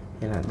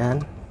 Đây là đến,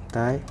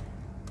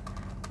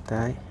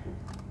 tới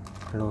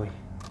lui.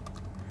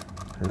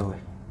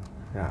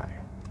 Rồi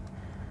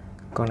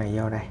con này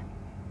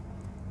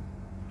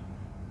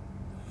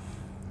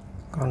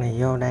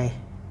vô đây,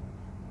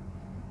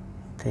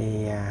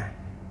 thì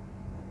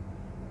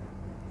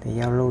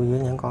giao lưu với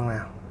những con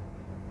nào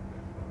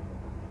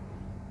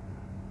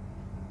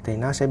thì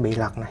nó sẽ bị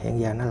lật nè, hiện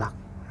giờ nó lật.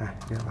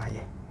 Đưa vào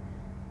vậy.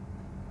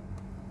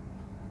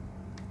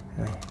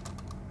 Rồi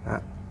đó,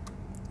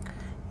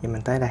 vậy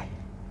mình tới đây,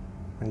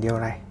 mình vô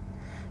đây,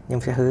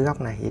 nhưng sẽ hư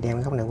góc này, vậy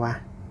đem góc này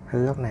qua,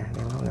 hư góc này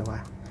đem góc này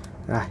qua.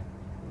 Rồi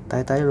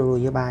tới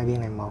lui với ba viên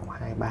này, 1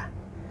 2 3,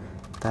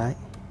 tới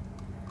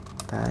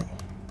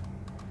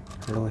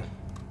lui.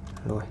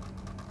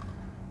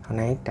 Hồi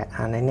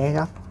nãy né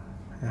góc,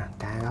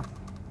 trả góc.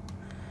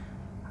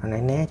 Hồi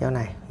nãy né chỗ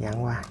này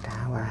dặn qua,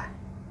 trả qua.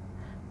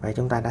 Vậy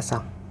chúng ta đã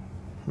xong.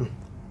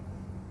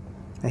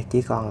 Đây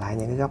chỉ còn lại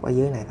những cái góc ở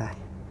dưới này thôi,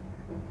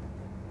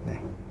 đây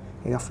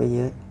cái góc phía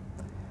dưới.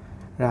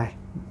 Rồi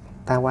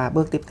ta qua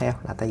bước tiếp theo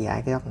là ta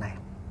giải cái góc này.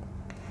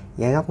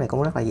 Giải góc này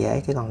cũng rất là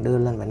dễ, chỉ còn đưa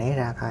lên và né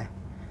ra thôi.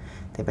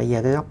 Thì bây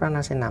giờ cái góc đó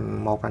nó sẽ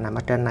nằm, một là nằm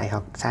ở trên này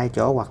hoặc sai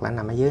chỗ, hoặc là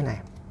nằm ở dưới này.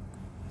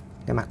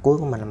 Cái mặt cuối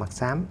của mình là mặt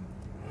xám,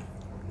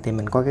 thì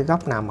mình coi cái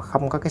góc nào mà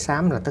không có cái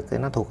xám là tức là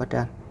nó thuộc ở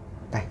trên.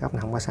 Đây, góc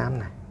nào không có xám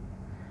này,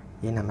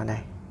 vậy nằm ở đây.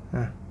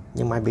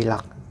 Nhưng mà bị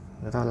lật,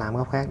 rồi tôi làm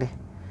góc khác đi.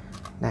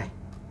 Đây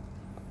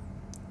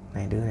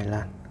này, đưa này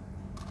lên,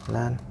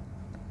 lên,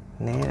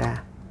 né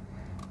ra,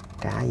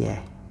 trả về,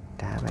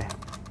 trả về.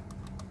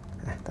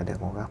 Ta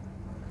được một góc.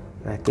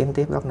 Rồi kiếm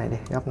tiếp góc này đi.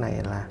 Góc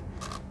này là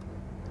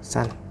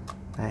xanh.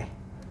 Đây,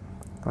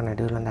 con này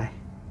đưa lên đây,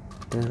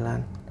 đưa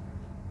lên,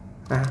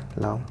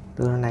 lộn,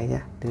 đưa lên đây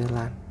chứ, đưa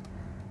lên,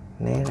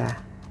 né ra,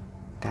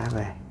 trả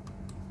về,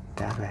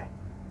 trả về.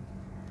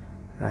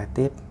 Rồi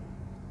tiếp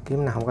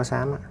kiếm nào không có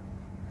xám á,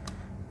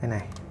 cái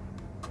này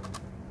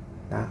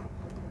đó,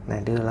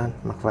 này đưa lên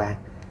mặt vàng,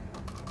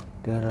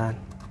 đưa lên,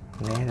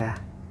 né ra,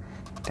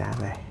 trả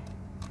về,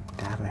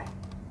 trả về.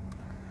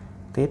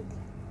 Tiếp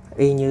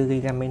y như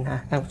Megaminx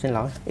ha, xin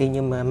lỗi, y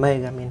như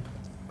Megaminx.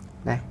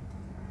 Đây,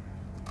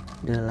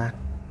 đưa lên,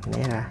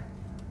 né ra,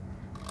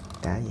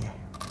 trả về,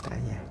 trả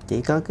về.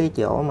 Chỉ có cái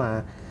chỗ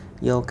mà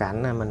vô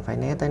cạnh là mình phải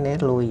né tới né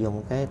lui,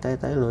 dùng cái tới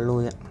tới lui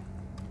lui á.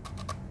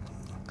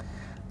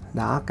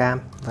 Đỏ, cam,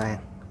 vàng,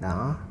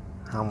 đỏ,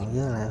 hồng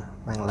với là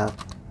vàng lợt.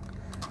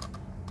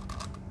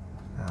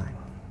 Rồi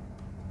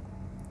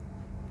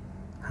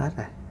hết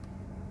rồi,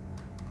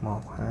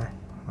 1 2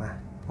 3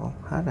 4,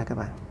 hết rồi các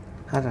bạn,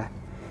 hết rồi.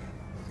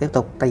 Tiếp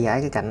tục ta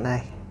giải cái cạnh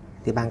đây,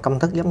 thì bằng công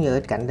thức giống như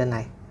cái cạnh trên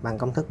này, bằng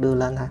công thức đưa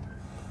lên thôi.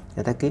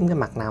 Người ta kiếm cái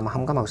mặt nào mà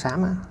không có màu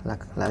xám á, là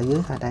ở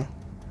dưới thôi. Đây,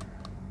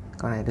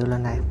 con này đưa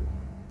lên đây,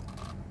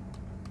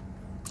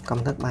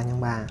 công thức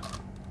 3x3.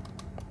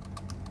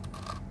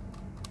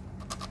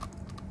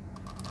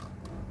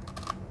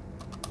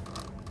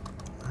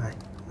 Rồi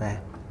về,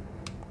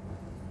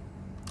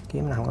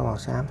 kiếm nào không có màu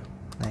xám,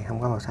 này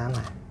không có màu xám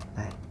này,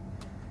 đây,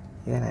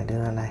 cái này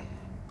đưa lên đây.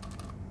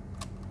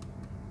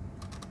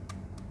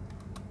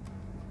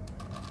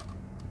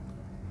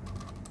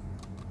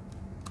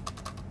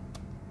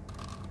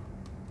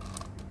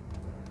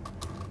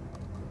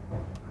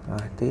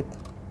 Rồi tiếp,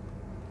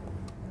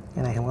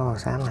 cái này không có màu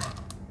xám này,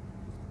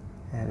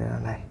 đưa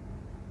lên đây.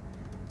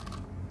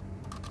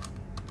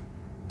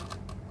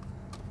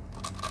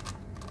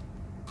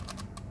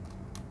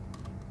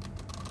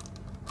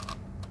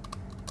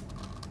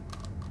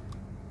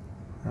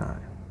 Rồi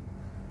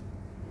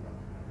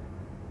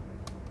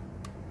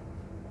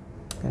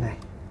cái này,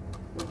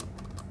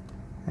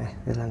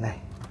 đưa lên đây.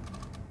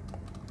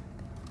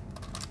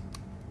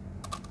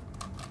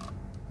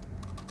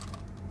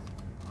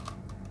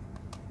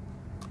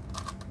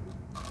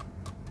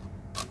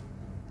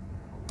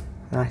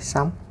 Rồi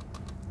xong.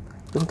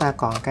 Chúng ta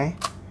còn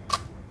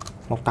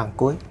một tầng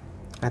cuối.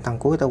 Tầng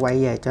cuối tôi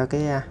quay về cho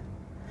cái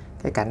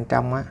cạnh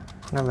trong á,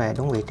 nó về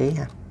đúng vị trí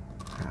ha.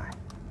 Rồi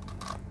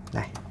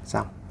đây,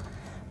 xong.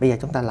 Bây giờ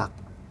chúng ta lật.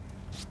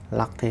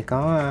 Lật thì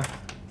có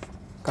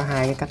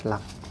hai cái cách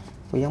lật,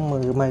 cũng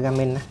giống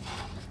Megaminx á.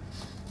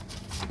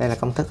 Đây là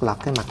công thức lật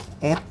cái mặt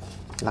F,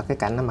 lật cái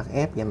cạnh nó mặt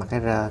F và mặt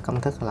R.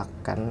 Công thức lật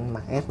cạnh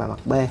mặt F và mặt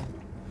B.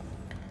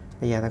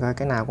 Bây giờ ta coi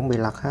cái nào cũng bị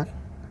lật hết.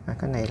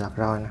 Cái này lật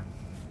rồi nè.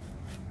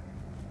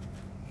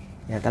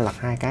 Giờ ta lật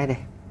hai cái đi,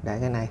 để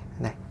cái này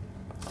đây,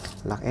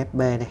 lật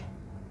FB đi,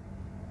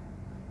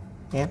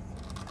 F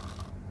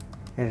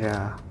R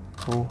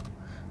U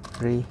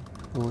Ri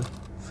Ui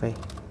Phi.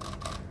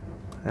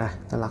 Rồi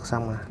ta lật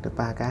xong rồi, được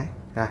 3 cái.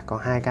 Rồi còn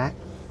 2 cái.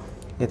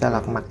 Giờ ta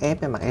lật mặt F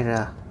với mặt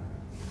R.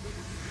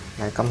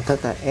 Lại công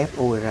thức là F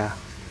U R,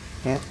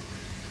 F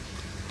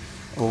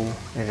U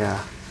R,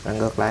 và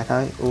ngược lại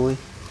thôi, Ui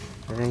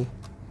Ri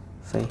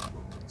Phi.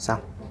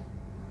 Xong.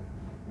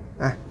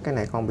 Cái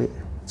này còn bị,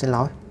 xin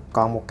lỗi,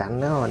 còn một cạnh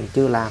nữa mà mình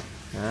chưa làm.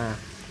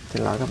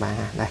 Xin lỗi các bạn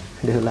ha. Đây,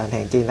 đưa lên,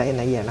 hèn chi lấy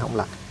nãy giờ nó không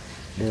lật,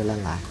 đưa lên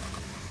lại,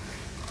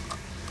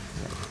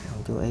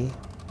 không chú ý.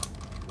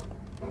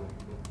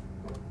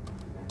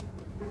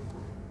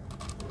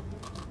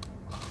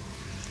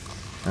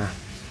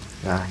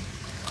 Rồi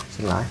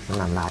xin lỗi, mình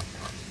làm lại.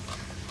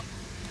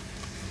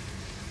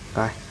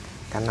 Coi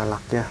cạnh nào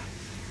lật chưa?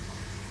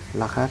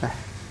 Lật hết rồi.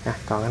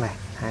 Còn cái này,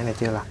 hai này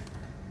chưa lật.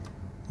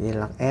 Vậy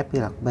lật F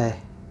với lật B.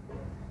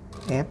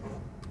 F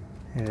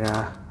R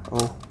U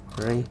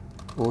Ri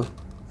Ui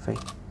Phi.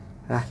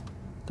 Rồi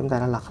chúng ta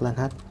đã lật lên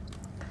hết.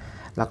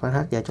 Lật lên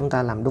hết, giờ chúng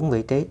ta làm đúng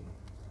vị trí.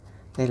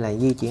 Đây là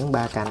di chuyển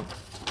 3 cạnh.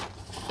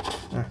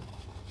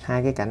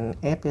 Hai cái cạnh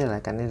F với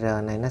lại cạnh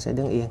R này nó sẽ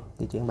đứng yên,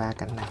 di chuyển 3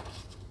 cạnh này.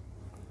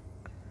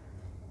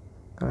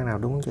 Có cái nào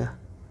đúng chưa?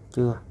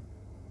 Chưa.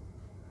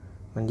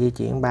 Mình di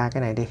chuyển 3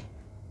 cái này đi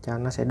cho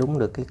nó sẽ đúng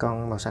được cái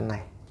con màu xanh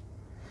này.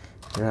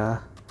 R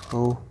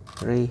U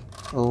Ri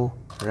U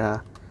R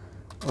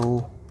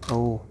U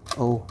U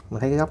U. Mình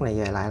thấy cái góc này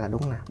về lại là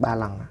đúng nè, 3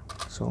 lần nè.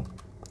 Xuống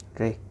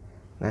Ri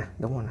nè,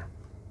 đúng rồi nè.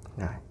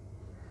 Rồi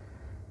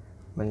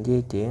mình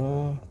di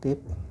chuyển tiếp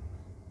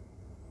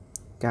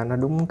cho nó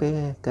đúng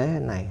cái kế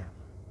này.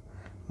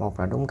 Một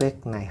là đúng cái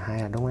này,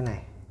 hai là đúng cái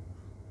này.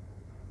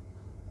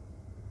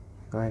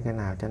 coi cái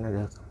nào cho nó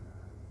được.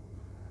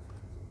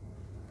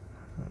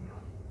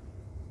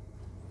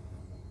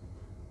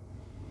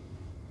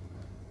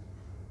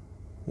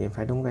 Vậy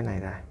phải đúng cái này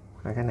rồi.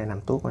 Cái này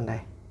nằm tuốt bên đây.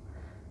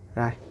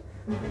 Rồi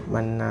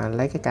mình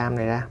lấy cái cam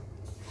này ra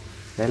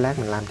để lát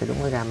mình làm cho đúng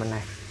cái cam bên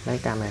này. Lấy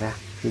cam này ra,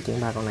 di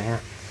chuyển 3 con này ha.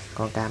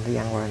 Con cam thì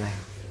ăn qua đây này.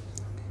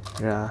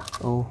 R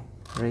U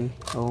ri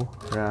u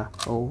r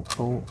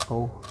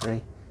u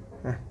ri.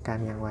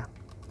 Cam nhân qua.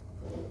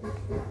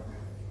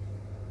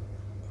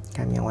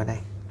 Cam nhân qua đây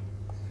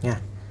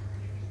nha.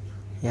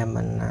 Và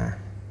mình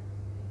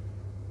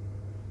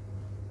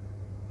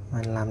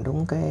làm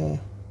đúng cái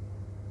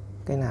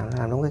nào nó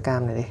làm đúng cái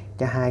cam này đi,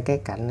 cho hai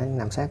cái cạnh nó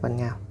nằm sát bên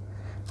nhau.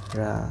 R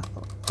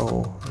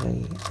u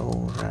ri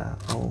u r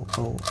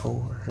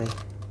u ri.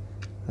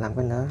 Làm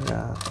cái nữa r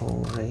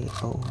u ri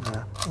u r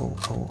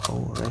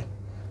u ri.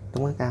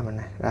 Đúng cái cam mình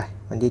này. Rồi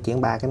mình di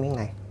chuyển 3 cái miếng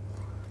này,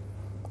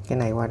 cái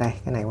này qua đây,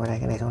 cái này qua đây,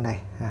 cái này xuống đây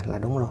là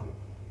đúng luôn.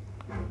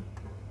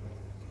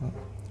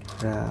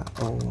 R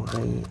u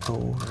ri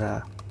u r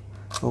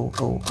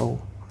u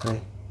ri.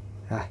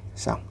 Rồi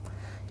xong,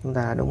 chúng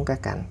ta đúng cái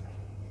cạnh.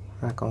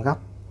 Rồi còn góc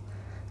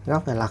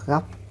này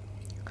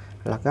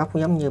lật góc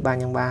giống như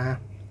 3x3 ha.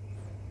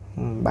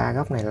 3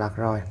 góc này lật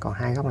rồi, còn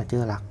 2 góc là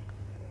chưa lật.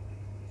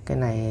 Cái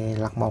này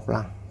lật 1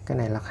 lần, cái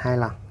này lật 2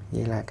 lần.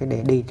 Vậy là cái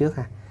để đi trước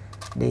ha.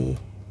 Đi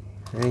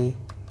ri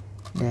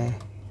d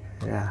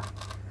r,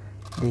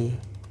 đi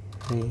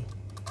ri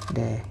d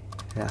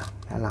r,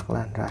 đã lật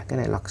lên rồi. Cái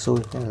này lật xuôi,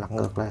 cái này lật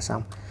ngược là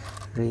xong.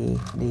 Ri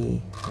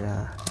đi r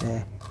d,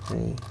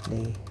 ri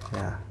đi r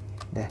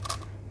d,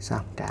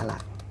 xong trả lại.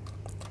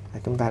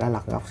 Chúng ta đã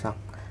lật góc xong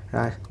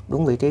rồi.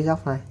 Đúng vị trí góc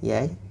thôi,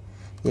 dễ,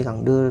 chỉ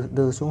cần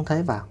đưa xuống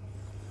thế vào,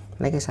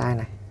 lấy cái size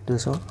này đưa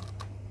xuống,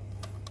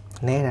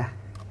 né ra,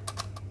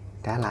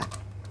 trả lại.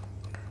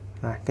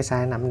 Rồi cái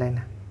size nằm đây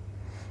nè.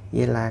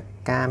 Vậy là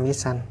cam với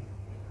xanh,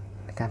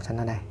 cam xanh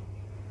ở đây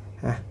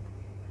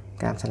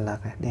cam xanh lật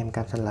này, đem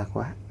cam xanh lật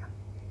qua,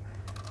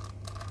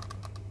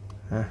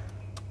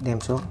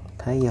 đem xuống,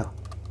 thế vô,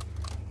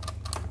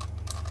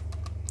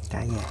 trả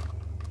về,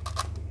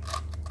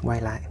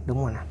 quay lại,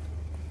 đúng rồi nè.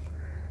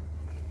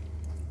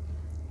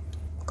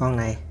 Con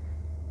này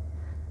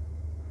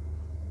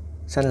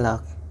xanh lợt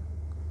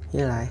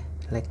với lại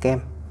kem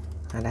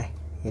ở đây,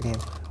 vậy đem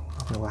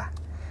góc này qua,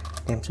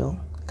 đem xuống,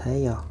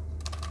 thế vô,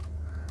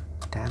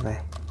 trả về,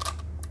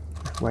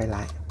 quay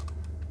lại.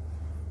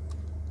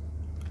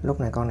 Lúc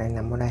này con này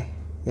nằm ở đây,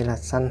 vậy là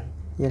xanh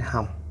với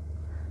hồng,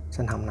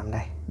 xanh hồng nằm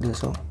đây, đưa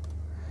xuống,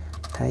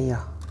 thế vô,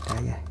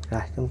 trả về.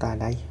 Rồi chúng ta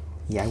đã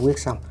giải quyết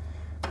xong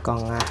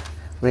con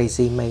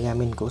Crazy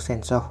Megaminx của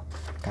Sengso.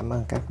 Cảm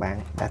ơn các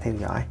bạn đã theo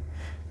dõi.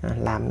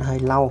 Làm nó hơi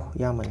lâu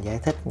do mình giải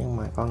thích, nhưng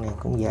mà con này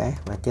cũng dễ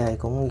và chơi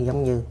cũng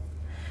giống như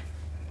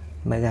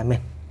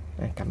Megaminx.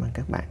 Cảm ơn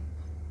các bạn.